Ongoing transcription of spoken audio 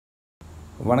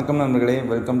வணக்கம் நண்பர்களே,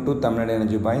 welcome to Tamil Nadu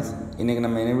energy boys. இன்றைக்கி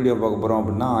நம்ம என்ன வீடியோ பார்க்க போகிறோம்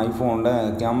அப்படின்னா, ஐஃபோனில்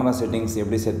கேமரா செட்டிங்ஸ்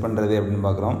எப்படி செட் பண்ணுறது அப்படின்னு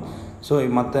பார்க்குறோம். ஸோ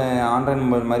மற்ற ஆண்ட்ராய்டு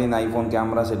மொபைல் மாதிரி இந்த ஐஃபோன்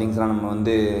கேமரா செட்டிங்ஸ்லாம் நம்ம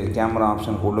கேமரா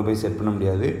ஆப்ஷனுக்கு உள்ளே போய் செட் பண்ண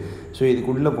முடியாது. ஸோ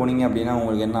இதுக்குள்ளே போனீங்க அப்படின்னா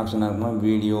உங்களுக்கு என்ன ஆப்ஷனாக இருக்குன்னா,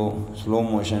 video, slow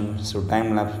motion, time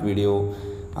labs video,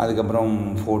 அதுக்கப்புறம்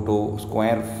photo,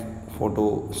 square photo,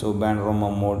 panorama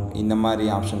mode, இந்த மாதிரி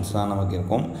ஆப்ஷன்ஸ் தான் நமக்கு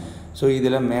இருக்கும். ஸோ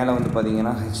இதில் மேலே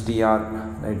பார்த்திங்கன்னா ஹெச்டிஆர்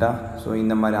ரைட்டா. ஸோ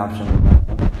இந்த மாதிரி ஆப்ஷன் இருக்கும்.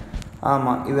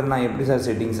 ஆமாம், இதில் நான் எப்படி சார்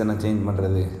செட்டிங்ஸை நான் சேஞ்ச்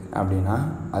பண்ணுறது அப்படின்னா,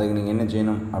 அதுக்கு நீங்கள் என்ன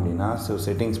செய்யணும் அப்படின்னா,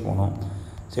 செட்டிங்ஸ் போகணும்.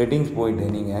 செட்டிங்ஸ் போயிட்டு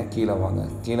நீங்கள் கீழே வாங்க.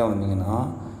 கீழே வந்தீங்கன்னா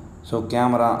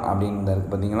கேமரா அப்படின்னு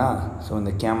இருக்குது பார்த்தீங்களா.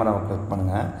 இந்த கேமராவை கிளிக்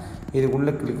பண்ணுங்கள்.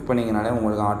 இதுக்குள்ளே கிளிக் பண்ணிங்கனாலே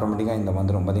உங்களுக்கு ஆட்டோமேட்டிக்காக இந்த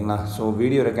வந்துடும் பார்த்தீங்களா.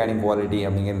 வீடியோ ரெக்கார்டிங் குவாலிட்டி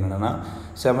அப்படிங்கிறது என்னென்னா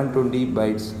 720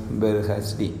 bytes per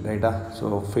HD ரைட்டா.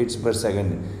 ஃபீட்ஸ் பெர்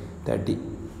செகண்ட் 30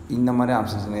 இந்த மாதிரி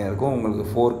ஆப்ஷன்ஸ் நிறையா இருக்கும். உங்களுக்கு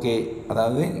 4K,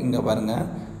 அதாவது இங்கே பாருங்கள்,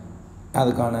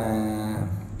 அதுக்கான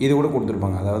இது கூட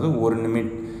கொடுத்துருப்பாங்க. அதாவது ஒரு நிமிட்,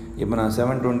 இப்போ நான்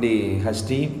 720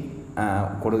 HD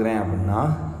கொடுக்குறேன் அப்படின்னா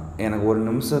எனக்கு ஒரு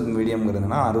நிமிஷம்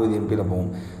வீடியோங்கிறதுனா 60 MBயில்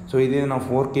போகும். இதே நான்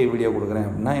 4K வீடியோ கொடுக்குறேன்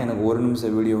அப்படின்னா எனக்கு ஒரு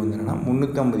நிமிஷம் வீடியோ என்னென்னா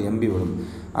 350 MB வரும்.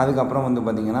 அதுக்கப்புறம்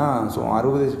பார்த்திங்கன்னா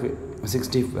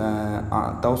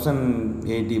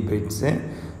 1080 bytes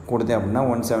கொடுத்தேன் அப்படின்னா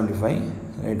 175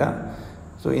 ரைட்டா.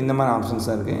 இந்த மாதிரி ஆப்ஷன்ஸ்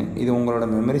தான் இருக்குது. இது உங்களோட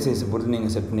மெமரி சைஸை பொறுத்து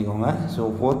நீங்கள் செட் பண்ணிக்கோங்க.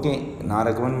 4K நான்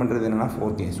ரெக்கமெண்ட் பண்ணுறது என்னென்னா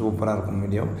 4K சூப்பராக இருக்கும்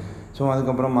வீடியோ.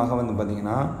 அதுக்கப்புறமாக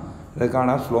பார்த்திங்கன்னா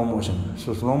record of slow motion.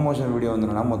 Slow motion video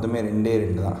என்னென்னா மொத்தமே ரெண்டே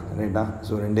தான் ரைட்டா.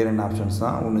 ரெண்டு ஆப்ஷன்ஸ்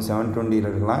தான். ஒன்று 720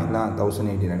 எடுக்கலாம், இல்லை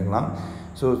 1080 எடுக்கலாம்.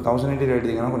 1080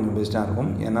 எடுத்திங்கன்னா கொஞ்சம் பெஸ்ட்டாக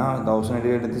இருக்கும். ஏன்னா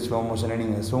 1080 எடுத்து ஸ்லோ மோஷனை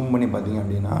நீங்கள் ஜூம் பண்ணி பார்த்தீங்க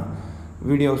அப்படின்னா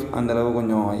வீடியோஸ் அந்தளவு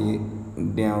கொஞ்சம்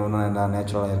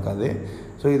நேச்சுரலாக இருக்காது.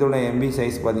 இதோட MB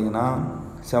சைஸ் பார்த்திங்கன்னா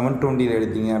 720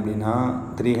 எடுத்திங்க அப்படின்னா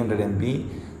 300 MB,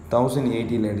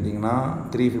 1080 எடுத்திங்கன்னா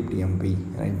 350 MB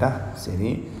ரைட்டா. சரி,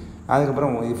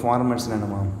 அதுக்கப்புறம் இது ஃபார்மேட்ஸ்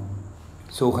என்னமா,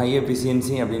 ஹை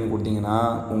எஃபிஷியன்சி அப்படின்னு கொடுத்திங்கன்னா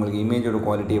உங்களுக்கு இமேஜோட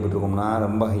குவாலிட்டி எப்படி இருக்கும்னா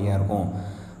ரொம்ப ஹையாக இருக்கும்.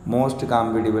 மோஸ்ட்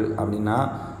காம்பேட்டிபிள் அப்படின்னா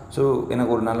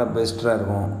எனக்கு ஒரு நல்ல பெஸ்ட்டாக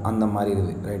இருக்கும் அந்த மாதிரி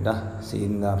இருக்குது ரைட்டா.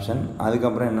 இந்த ஆப்ஷன்.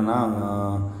 அதுக்கப்புறம் என்னென்னா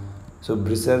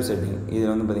ப்ரிசர்வ் செட்டிங்.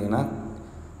 இதில் பார்த்திங்கன்னா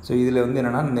இதில்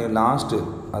என்னென்னா இந்த லாஸ்ட்டு,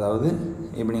 அதாவது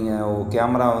இப்போ நீங்கள்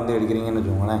கேமரா எடுக்கிறீங்கன்னு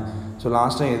வச்சுக்கோங்களேன்.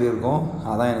 லாஸ்ட்டாக எது இருக்கும்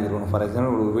அதான் எனக்கு இருக்கணும். ஃபார்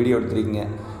எக்ஸாம்பிள் ஒரு வீடியோ எடுத்துருக்கீங்க,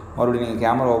 மறுபடியும் நீங்கள்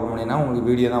கேமரா ஓப்பன் பண்ணிங்கன்னா உங்களுக்கு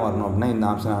வீடியோ தான் வரணும் அப்படின்னா இந்த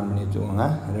ஆப்ஷன் ஆன் பண்ணி வச்சுக்கோங்க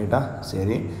ரைட்டா.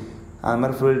 சரி, அது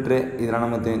மாதிரி ஃபில்ட்ரு, இதெல்லாம்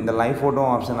நமக்கு இந்த லைவ் ஃபோட்டோ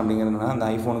ஆப்ஷன் அப்படிங்கிறதுனா அந்த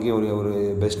ஐஃபோனுக்கே ஒரு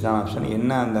பெஸ்ட்டான ஆப்ஷன்.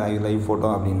 என்ன அந்த லைவ்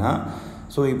ஃபோட்டோ அப்படின்னா,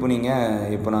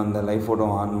 இப்போ நான் அந்த லைவ் ஃபோட்டோ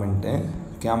ஆன் பண்ணிட்டு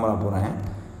கேமரா போகிறேன்.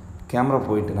 கேமரா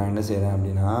போயிட்டு நான் என்ன செய்கிறேன்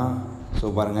அப்படின்னா,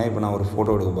 பாருங்கள், இப்போ நான் ஒரு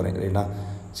ஃபோட்டோ எடுக்க போகிறேன் ரைட்டா.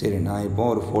 சரி, நான்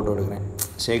இப்போது ஒரு ஃபோட்டோ எடுக்கிறேன்.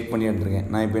 ஷேக் பண்ணி எடுத்துருக்கேன்.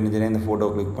 நான் இப்போ என்ன செய்கிறேன், இந்த ஃபோட்டோ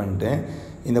கிளிக் பண்ணிட்டு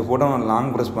இந்த ஃபோட்டோ நான்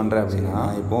லாங் ப்ரெஸ் பண்ணுறேன் அப்படின்னா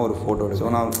இப்போது ஒரு ஃபோட்டோ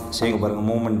எடுக்கும். நான் ஷேக் பாருங்கள்,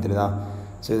 மூவ்மெண்ட் தெரியுதா.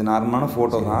 இது நார்மலான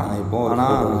ஃபோட்டோ தான். இப்போது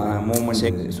ஆனால் மூவ்மெண்ட்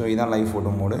ஷேக். இதுதான் லைவ்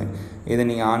ஃபோட்டோ மோடு. இதை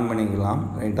நீங்கள் ஆன் பண்ணிக்கலாம்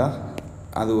ரைட்டா.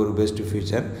 அது ஒரு பெஸ்ட்டு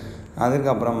ஃபீச்சர்.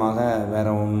 அதுக்கப்புறமாக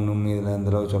வேறு ஒன்றும் இதில்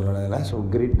இந்தளவு சொல்லலை.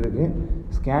 கிரிட் இருக்குது,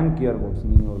 ஸ்கேன் QR கோட்ஸ்.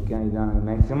 நீங்கள் இதான்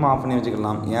மேக்ஸிமம் ஆஃப் பண்ணி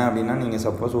வச்சுக்கலாம். ஏன் அப்படின்னா நீங்கள்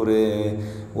சப்போஸ்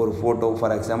ஒரு ஃபோட்டோ,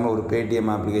 ஃபார் எக்ஸாம்பிள் ஒரு Paytm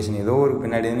அப்ளிகேஷன் ஏதோ ஒரு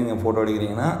பின்னாடி நீங்கள் ஃபோட்டோ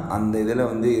எடுக்கிறீங்கன்னா அந்த இதில்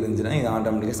இருந்துச்சுன்னா இது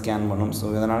ஆட்டோமேட்டிக்காக ஸ்கேன் பண்ணும்.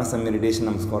 இதனால் சம் இரிட்டேஷன்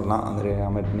நம்ம வரலாம், அந்த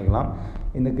அமெண்ட் பண்ணிக்கலாம்.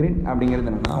 இந்த கிரிட் அப்படிங்கிறது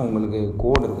என்னென்னா உங்களுக்கு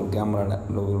கோடு இருக்கும் கேமராவில்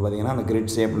பார்த்திங்கன்னா அந்த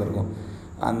கிரிட் ஷேப்பில் இருக்கும்.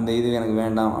 அந்த இது எனக்கு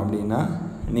வேண்டாம் அப்படின்னா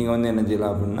நீங்கள் என்ன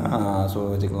செய்யலாம் அப்படின்னா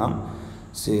வச்சுக்கலாம்.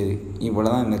 சரி, இவ்வளோ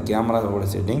தான் இந்த கேமராவோட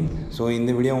செட்டிங்.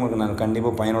 இந்த வீடியோ உங்களுக்கு நான்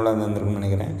கண்டிப்பாக பயனுள்ளதாக இருந்திருக்குன்னு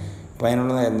நினைக்கிறேன்.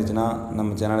 பயனுள்ளதாக இருந்துச்சுன்னா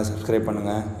நம்ம சேனலை சப்ஸ்கிரைப்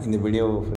பண்ணுங்கள். இந்த வீடியோ